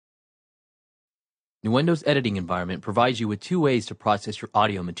Nuendo's editing environment provides you with two ways to process your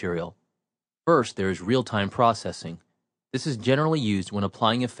audio material. First, there is real-time processing. This is generally used when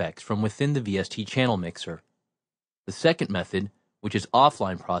applying effects from within the VST channel mixer. The second method, which is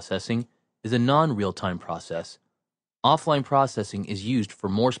offline processing, is a non-real-time process. Offline processing is used for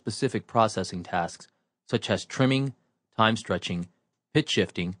more specific processing tasks, such as trimming, time stretching, pitch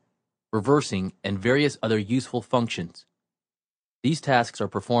shifting, reversing, and various other useful functions. These tasks are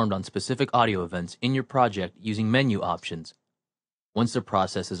performed on specific audio events in your project using menu options. Once the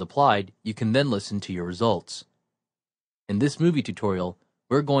process is applied, you can then listen to your results. In this movie tutorial,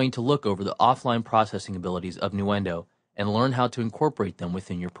 we're going to look over the offline processing abilities of Nuendo and learn how to incorporate them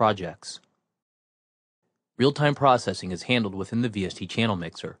within your projects. Real-time processing is handled within the VST channel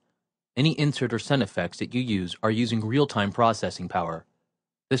mixer. Any insert or send effects that you use are using real-time processing power.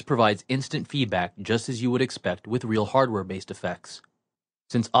 This provides instant feedback just as you would expect with real hardware-based effects.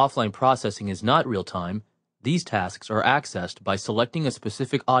 Since offline processing is not real-time, these tasks are accessed by selecting a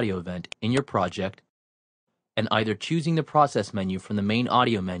specific audio event in your project and either choosing the process menu from the main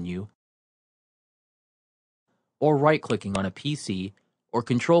audio menu or right-clicking on a PC or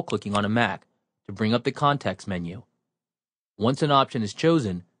control-clicking on a Mac to bring up the context menu. Once an option is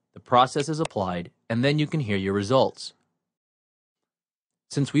chosen, the process is applied and then you can hear your results.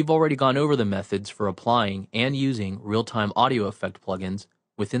 Since we've already gone over the methods for applying and using real-time audio effect plugins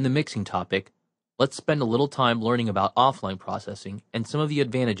within the mixing topic, let's spend a little time learning about offline processing and some of the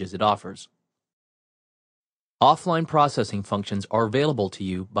advantages it offers. Offline processing functions are available to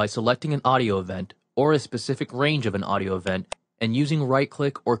you by selecting an audio event or a specific range of an audio event and using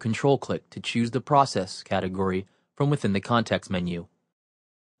right-click or control-click to choose the process category from within the context menu.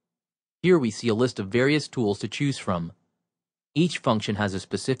 Here we see a list of various tools to choose from. Each function has a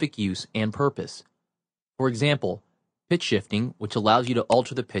specific use and purpose. For example, pitch shifting, which allows you to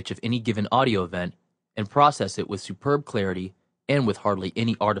alter the pitch of any given audio event and process it with superb clarity and with hardly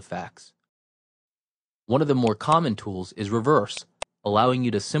any artifacts. One of the more common tools is reverse, allowing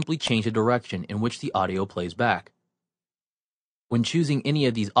you to simply change the direction in which the audio plays back. When choosing any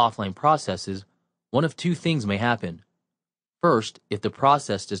of these offline processes, one of two things may happen. First, if the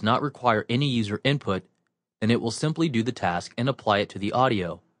process does not require any user input, then it will simply do the task and apply it to the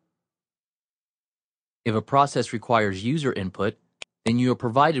audio. If a process requires user input, then you are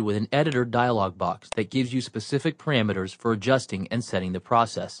provided with an editor dialog box that gives you specific parameters for adjusting and setting the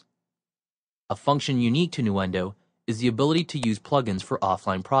process. A function unique to Nuendo is the ability to use plugins for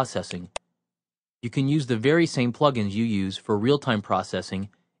offline processing. You can use the very same plugins you use for real-time processing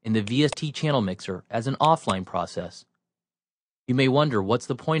in the VST channel mixer as an offline process. You may wonder, what's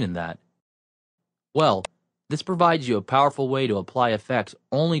the point in that? Well, this provides you a powerful way to apply effects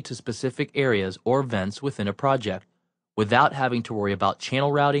only to specific areas or events within a project, without having to worry about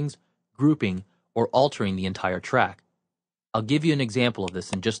channel routings, grouping, or altering the entire track. I'll give you an example of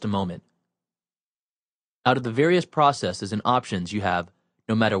this in just a moment. Out of the various processes and options you have,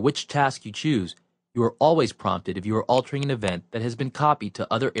 no matter which task you choose, you are always prompted if you are altering an event that has been copied to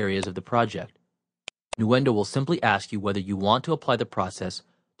other areas of the project. Nuendo will simply ask you whether you want to apply the process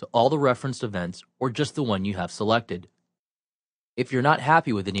to all the referenced events or just the one you have selected. If you're not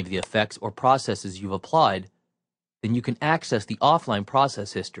happy with any of the effects or processes you've applied, then you can access the offline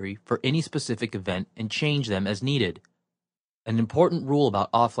process history for any specific event and change them as needed. An important rule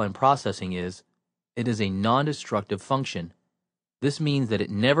about offline processing is, it is a non-destructive function. This means that it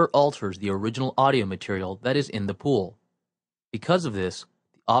never alters the original audio material that is in the pool. Because of this,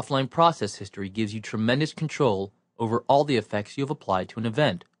 the offline process history gives you tremendous control over all the effects you have applied to an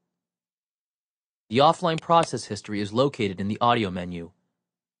event. The offline process history is located in the audio menu.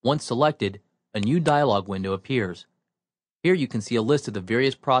 Once selected, a new dialog window appears. Here you can see a list of the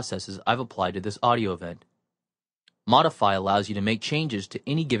various processes I've applied to this audio event. Modify allows you to make changes to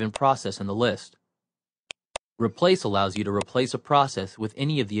any given process in the list. Replace allows you to replace a process with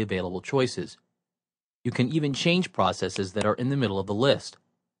any of the available choices. You can even change processes that are in the middle of the list.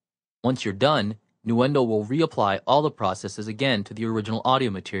 Once you're done, Nuendo will reapply all the processes again to the original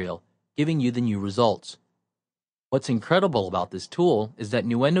audio material, giving you the new results. What's incredible about this tool is that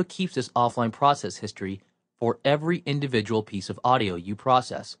Nuendo keeps this offline process history for every individual piece of audio you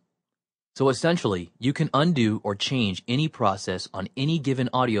process. So essentially, you can undo or change any process on any given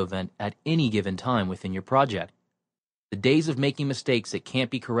audio event at any given time within your project. The days of making mistakes that can't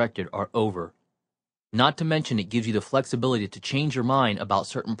be corrected are over. Not to mention, it gives you the flexibility to change your mind about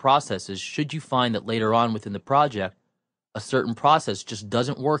certain processes should you find that later on within the project, a certain process just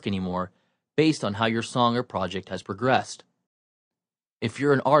doesn't work anymore based on how your song or project has progressed. If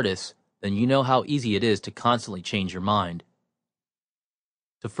you're an artist, then you know how easy it is to constantly change your mind.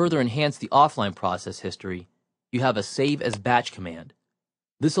 To further enhance the offline process history, you have a Save as Batch command.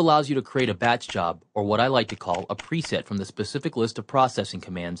 This allows you to create a batch job, or what I like to call a preset from the specific list of processing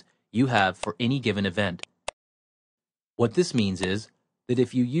commands you have for any given event. What this means is that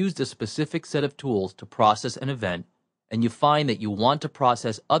if you used a specific set of tools to process an event, and you find that you want to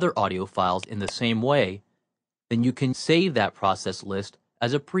process other audio files in the same way, then you can save that process list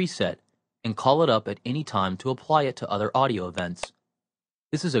as a preset and call it up at any time to apply it to other audio events.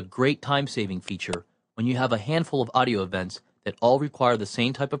 This is a great time-saving feature when you have a handful of audio events that all require the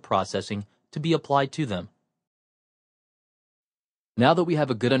same type of processing to be applied to them. Now that we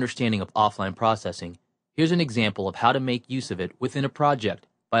have a good understanding of offline processing, here's an example of how to make use of it within a project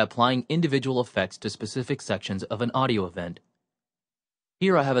by applying individual effects to specific sections of an audio event.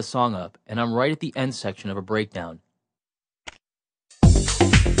 Here I have a song up, and I'm right at the end section of a breakdown.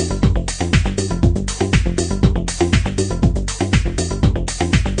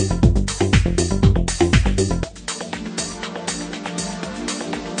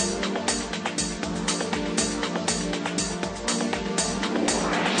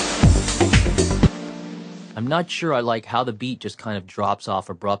 I'm not sure I like how the beat just kind of drops off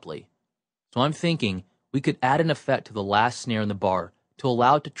abruptly. So I'm thinking we could add an effect to the last snare in the bar to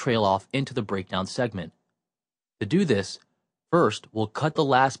allow it to trail off into the breakdown segment. To do this, first we'll cut the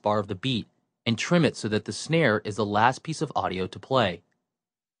last bar of the beat and trim it so that the snare is the last piece of audio to play.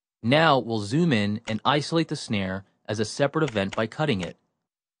 Now we'll zoom in and isolate the snare as a separate event by cutting it.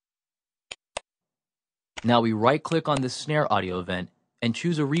 Now we right-click on this snare audio event and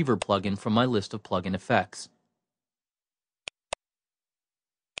choose a reverb plugin from my list of plugin effects.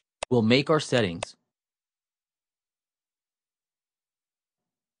 We'll make our settings.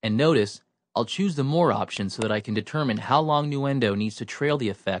 And notice, I'll choose the More option so that I can determine how long Nuendo needs to trail the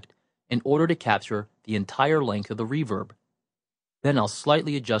effect in order to capture the entire length of the reverb. Then I'll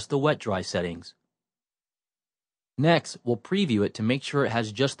slightly adjust the wet-dry settings. Next, we'll preview it to make sure it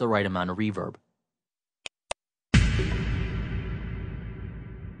has just the right amount of reverb.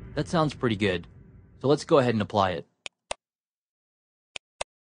 That sounds pretty good, so let's go ahead and apply it.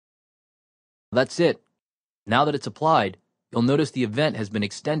 That's it. Now that it's applied, you'll notice the event has been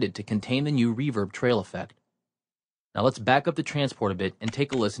extended to contain the new reverb trail effect. Now let's back up the transport a bit and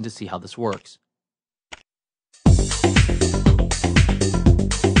take a listen to see how this works.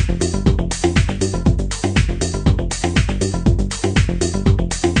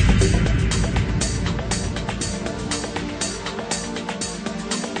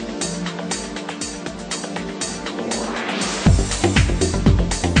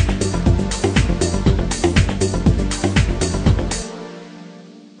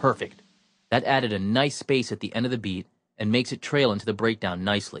 Perfect. That added a nice space at the end of the beat and makes it trail into the breakdown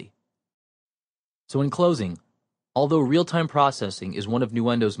nicely. So in closing, although real-time processing is one of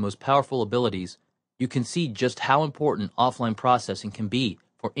Nuendo's most powerful abilities, you can see just how important offline processing can be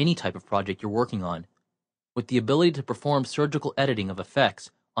for any type of project you're working on. With the ability to perform surgical editing of effects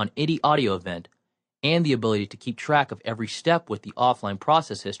on any audio event and the ability to keep track of every step with the offline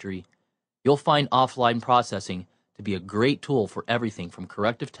process history, you'll find offline processing to be a great tool for everything from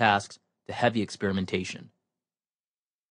corrective tasks to heavy experimentation.